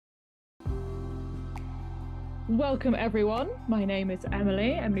Welcome, everyone. My name is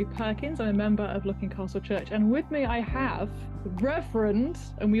Emily Perkins. I'm a member of Looking Castle Church, and with me I have the Reverend,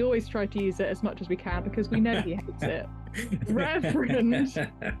 and we always try to use it as much as we can because we know he hates it, Reverend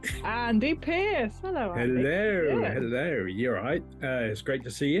Andy Pierce. Hello, Andy. Hello. You're right. It's great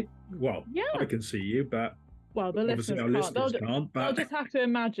to see you. Well, yeah. I can see you, but well, the obviously listeners our can't. listeners can't. But They'll just have to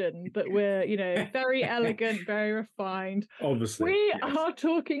imagine that we're, very elegant, very refined. Obviously, we are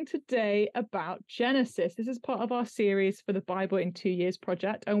talking today about Genesis. This is part of our series for the Bible in 2 Years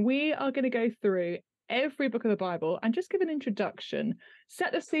project, and we are going to go through every book of the Bible and just give an introduction,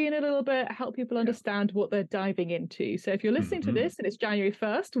 set the scene a little bit, help people understand what they're diving into. So if you're listening to this and it's January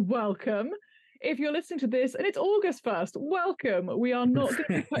 1st, welcome. If you're listening to this and it's August 1st, welcome. We are not going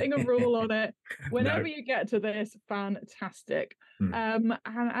to be putting a rule on it. Whenever you get to this, fantastic. And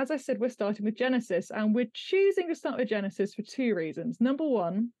as I said, we're starting with Genesis, and we're choosing to start with Genesis for two reasons. Number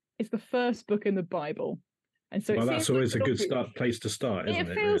one, it's the first book in the Bible. And so that's always like a good place to start, isn't it?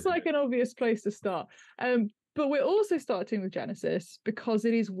 It feels like an obvious place to start. But we're also starting with Genesis because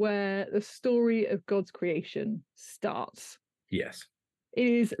it is where the story of God's creation starts. Yes. It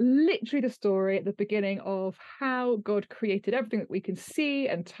is literally the story at the beginning of how God created everything that we can see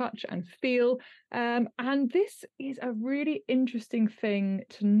and touch and feel. And this is a really interesting thing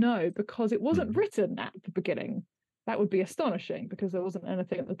to know because it wasn't written at the beginning. That would be astonishing because there wasn't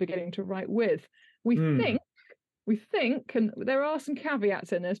anything at the beginning to write with. We think, and there are some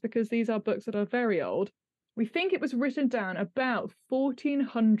caveats in this because these are books that are very old, we think it was written down about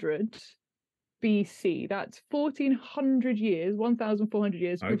 1400 BC. That's 1400 years, 1400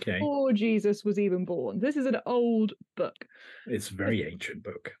 years before Jesus was even born. This is an old book. It's a very ancient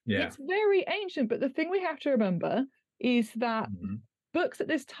book. Yeah. It's very ancient, but the thing we have to remember is that books at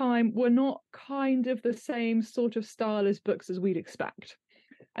this time were not kind of the same sort of style as books as we'd expect.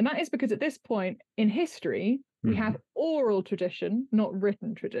 And that is because at this point in history, we have oral tradition, not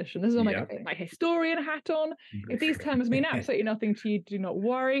written tradition. This is my historian hat on. If these terms mean absolutely nothing to you, do not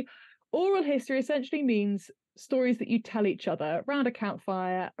worry. Oral history essentially means stories that you tell each other around a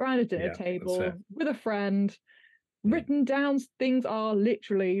campfire, around a dinner table, with a friend. Written down things are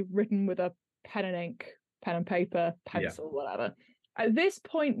literally written with a pen and ink, pen and paper, pencil, whatever. At this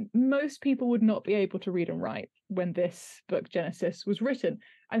point, most people would not be able to read and write when this book, Genesis, was written.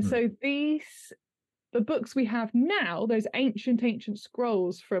 And so the books we have now, those ancient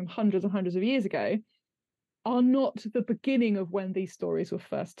scrolls from hundreds and hundreds of years ago, are not the beginning of when these stories were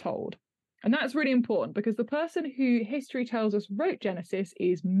first told. And that's really important because the person who history tells us wrote Genesis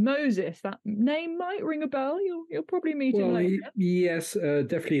is Moses. That name might ring a bell. You'll probably meet him later. Yes,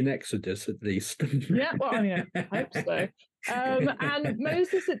 definitely in Exodus at least. Yeah, well, I hope so. And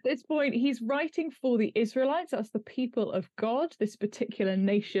Moses at this point, he's writing for the Israelites. That's the people of God, this particular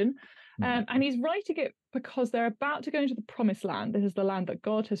nation. And he's writing it because they're about to go into the promised land. This is the land that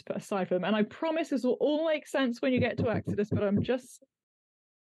God has put aside for them. And I promise this will all make sense when you get to Exodus, but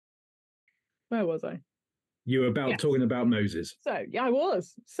where was I? You were talking about Moses. I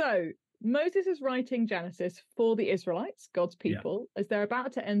was. So Moses is writing Genesis for the Israelites, God's people, as they're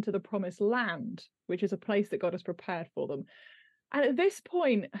about to enter the promised land, which is a place that God has prepared for them. And at this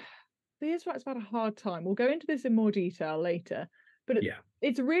point, the Israelites have had a hard time. We'll go into this in more detail later. But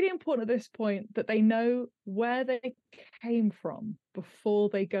it's really important at this point that they know where they came from before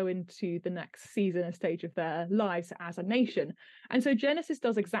they go into the next season and stage of their lives as a nation. And so Genesis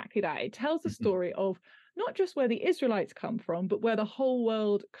does exactly that. It tells the story of not just where the Israelites come from, but where the whole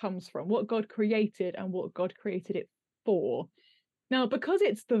world comes from, what God created and what God created it for. Now, because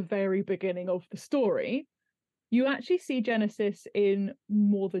it's the very beginning of the story, you actually see Genesis in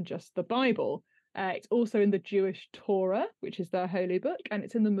more than just the Bible. It's also in the Jewish Torah, which is their holy book, and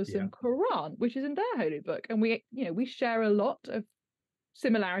it's in the Muslim Qur'an, which is in their holy book. And we share a lot of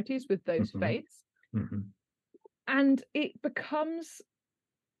similarities with those faiths. And it becomes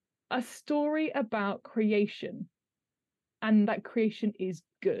a story about creation, and that creation is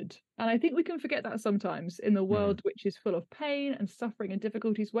good. And I think we can forget that sometimes in the world which is full of pain and suffering and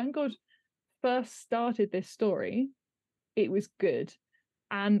difficulties. When God first started this story, it was good.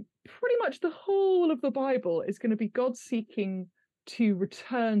 And pretty much the whole of the Bible is going to be God seeking to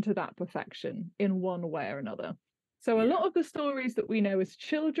return to that perfection in one way or another. So a lot of the stories that we know as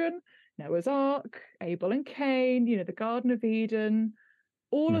children, Noah's Ark, Abel and Cain, the Garden of Eden,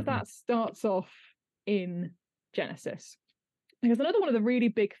 all of that starts off in Genesis. Because another one of the really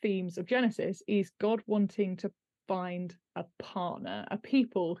big themes of Genesis is God wanting to find a partner, a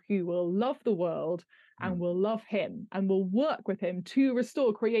people who will love the world and will love him and will work with him to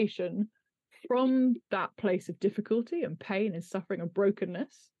restore creation from that place of difficulty and pain and suffering and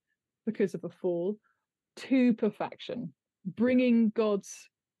brokenness because of the fall to perfection, bringing God's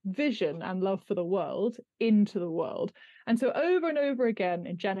vision and love for the world into the world. And so over and over again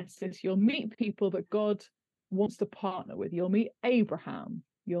in Genesis, you'll meet people that God wants to partner with. You'll meet Abraham,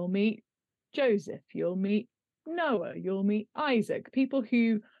 you'll meet Joseph, you'll meet Noah, you'll meet Isaac, people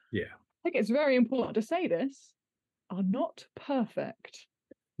who, I think it's very important to say this, are not perfect.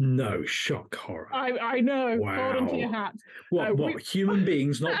 No, shock horror. I know. Wow. Hold on to your hats. What human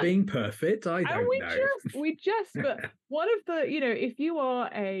beings not being perfect? I don't know. But one of the, if you are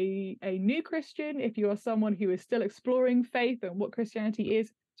a new Christian, if you are someone who is still exploring faith and what Christianity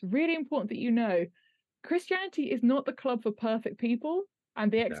is, it's really important that you know Christianity is not the club for perfect people.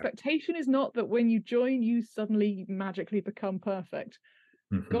 And the expectation is not that when you join, you suddenly magically become perfect.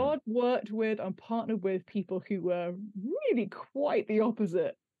 Mm-hmm. God worked with and partnered with people who were really quite the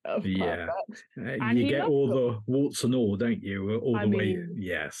opposite of perfect. And you get all the warts and all, don't you? All the way.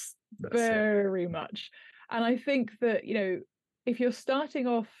 Yes. Very much. And I think that, if you're starting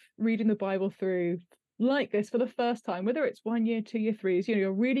off reading the Bible through like this for the first time, whether it's 1 year, 2 year, 3 years,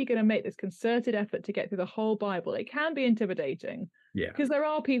 you're really going to make this concerted effort to get through the whole Bible. It can be intimidating. Yeah. Because there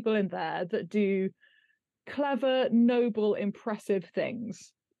are people in there that do clever, noble, impressive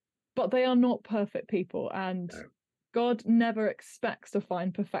things, but they are not perfect people. And God never expects to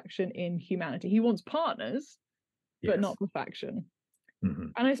find perfection in humanity. He wants partners, but not perfection. Mm-hmm.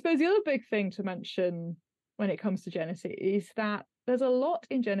 And I suppose the other big thing to mention when it comes to Genesis is that there's a lot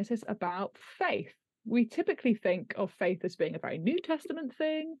in Genesis about faith. We typically think of faith as being a very New Testament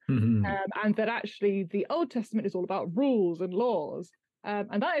thing, and that actually the Old Testament is all about rules and laws.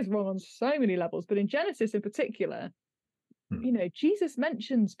 And that is wrong on so many levels. But in Genesis in particular, Jesus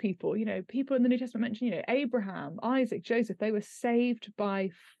mentions people, people in the New Testament mention, Abraham, Isaac, Joseph, they were saved by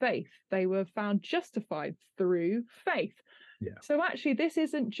faith. They were found justified through faith. Yeah. So actually, this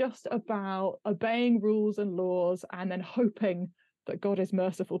isn't just about obeying rules and laws and then hoping that God is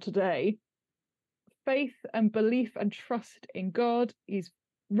merciful today. Faith and belief and trust in God is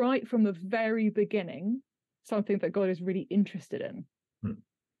right from the very beginning something that God is really interested in.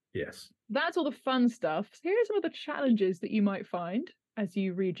 Yes. That's all the fun stuff. So here are some of the challenges that you might find as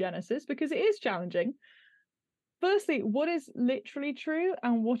you read Genesis, because it is challenging. Firstly, what is literally true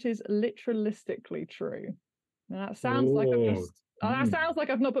and what is literalistically true? Now, that sounds like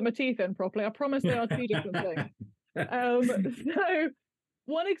I've not put my teeth in properly. I promise they are two different things. So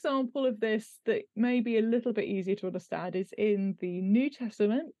one example of this that may be a little bit easier to understand is in the New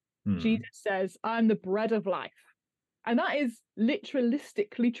Testament, Jesus says, "I'm the bread of life." And that is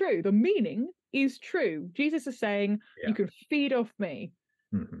literalistically true. The meaning is true. Jesus is saying, you can feed off me.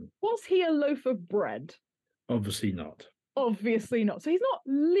 Mm-hmm. Was he a loaf of bread? Obviously not. Obviously not. So he's not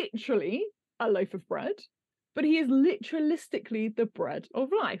literally a loaf of bread, but he is literalistically the bread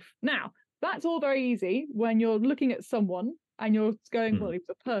of life. Now, that's all very easy when you're looking at someone and you're going, well, he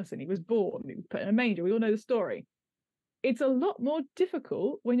was a person, he was born, he was put in a manger. We all know the story. It's a lot more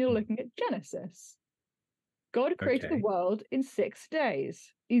difficult when you're looking at Genesis. God created the world in 6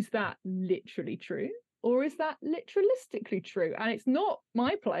 days. Is that literally true? Or is that literalistically true? And it's not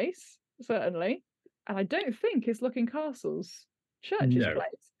my place, certainly. And I don't think it's Looking Castle's church's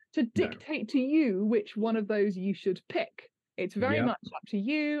place to dictate to you which one of those you should pick. It's very much up to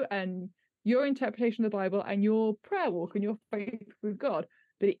you and your interpretation of the Bible and your prayer walk and your faith with God.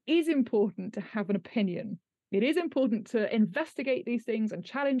 But it is important to have an opinion. It is important to investigate these things and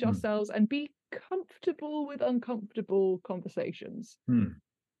challenge ourselves and be comfortable with uncomfortable conversations.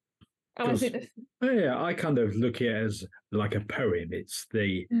 I kind of look at it as like a poem. It's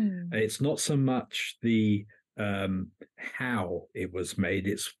it's not so much the how it was made,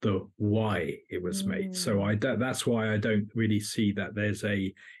 it's the why it was made. So that's why I don't really see that there's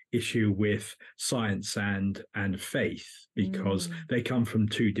a issue with science and faith, because they come from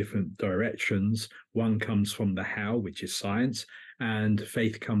two different directions. One comes from the how, which is science, and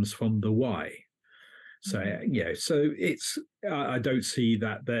faith comes from the why. So so it's I don't see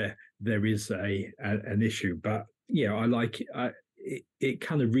that there is an issue, but I like it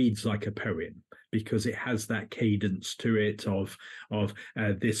kind of reads like a poem because it has that cadence to it of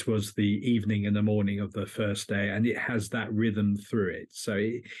this was the evening and the morning of the first day, and it has that rhythm through it. So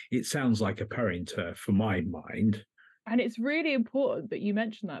it sounds like a poem for my mind. And it's really important that you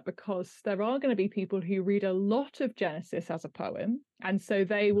mention that, because there are going to be people who read a lot of Genesis as a poem. And so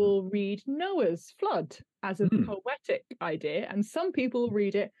they will read Noah's flood as a poetic idea. And some people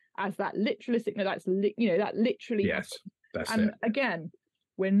read it as that literalistic, that literally. Yes, that's and it. Again,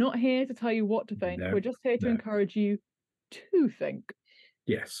 we're not here to tell you what to think. We're just here to encourage you to think.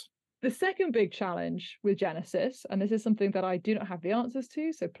 Yes. The second big challenge with Genesis, and this is something that I do not have the answers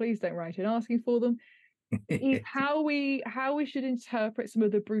to, so please don't write in asking for them, is how we should interpret some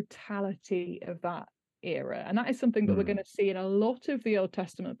of the brutality of that era. And that is something that we're going to see in a lot of the Old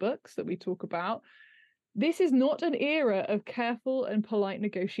Testament books that we talk about. This is not an era of careful and polite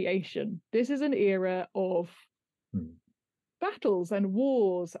negotiation. This is an era of battles and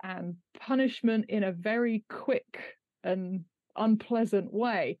wars and punishment in a very quick and unpleasant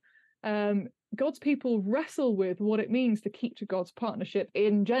way. God's people wrestle with what it means to keep to God's partnership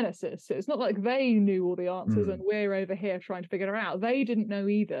in Genesis. So it's not like they knew all the answers and we're over here trying to figure it out. They didn't know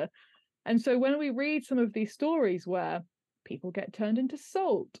either. And so when we read some of these stories where people get turned into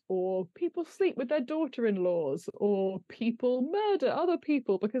salt, or people sleep with their daughter-in-laws, or people murder other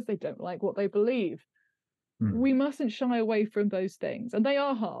people because they don't like what they believe, we mustn't shy away from those things. And they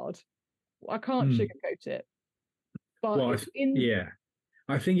are hard. I can't sugarcoat it. But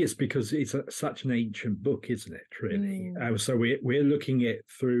I think it's because it's such an ancient book, isn't it, really? So we're looking at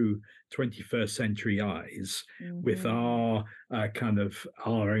through 21st century eyes with our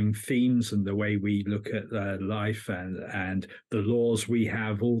our own themes and the way we look at life and the laws we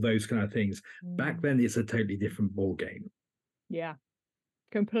have, all those kind of things. Back then, it's a totally different ball game. Yeah,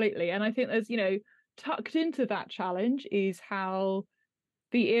 completely. And I think there's, tucked into that challenge is how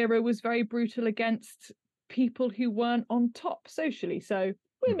the era was very brutal against people who weren't on top socially. So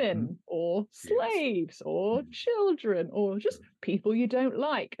women or slaves or children or just people you don't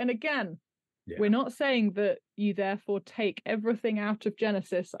like. And again, we're not saying that you therefore take everything out of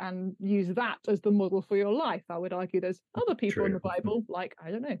Genesis and use that as the model for your life. I would argue there's other people in the Bible, like,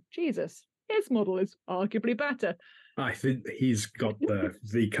 I don't know, Jesus. His model is arguably better. I think he's got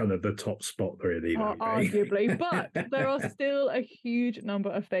the kind of the top spot, really. Arguably, but there are still a huge number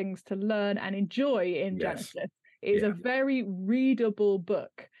of things to learn and enjoy in Genesis. It is a very readable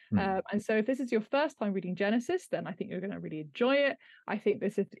book. And so if this is your first time reading Genesis, then I think you're going to really enjoy it. I think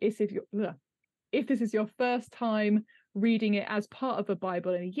if this is your first time reading it as part of a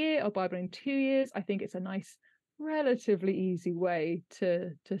Bible in a year or Bible in 2 years, I think it's a nice, relatively easy way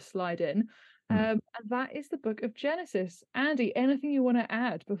to slide in. And that is the book of Genesis. Andy, anything you want to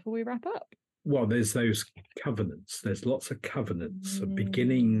add before we wrap up? Well, there's those covenants. There's lots of covenants,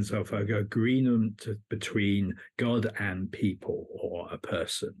 beginnings of an agreement between God and people or a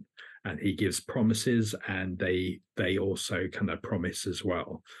person. And he gives promises, and they also kind of promise as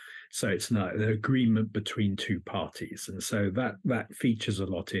well. So it's not an agreement between two parties. And so that features a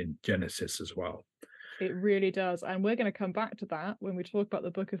lot in Genesis as well. It really does. And we're going to come back to that when we talk about the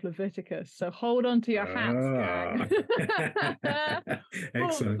book of Leviticus. So hold on to your hats, gang.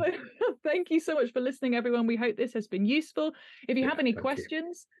 Excellent. Well, thank you so much for listening, everyone. We hope this has been useful. If you have any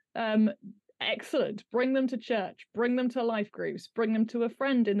questions, excellent. Bring them to church. Bring them to life groups. Bring them to a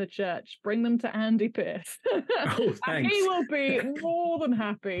friend in the church. Bring them to Andy Pierce. And he will be more than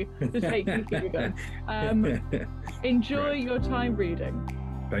happy to take you through them. Enjoy your time reading.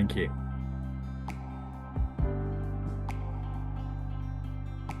 Thank you.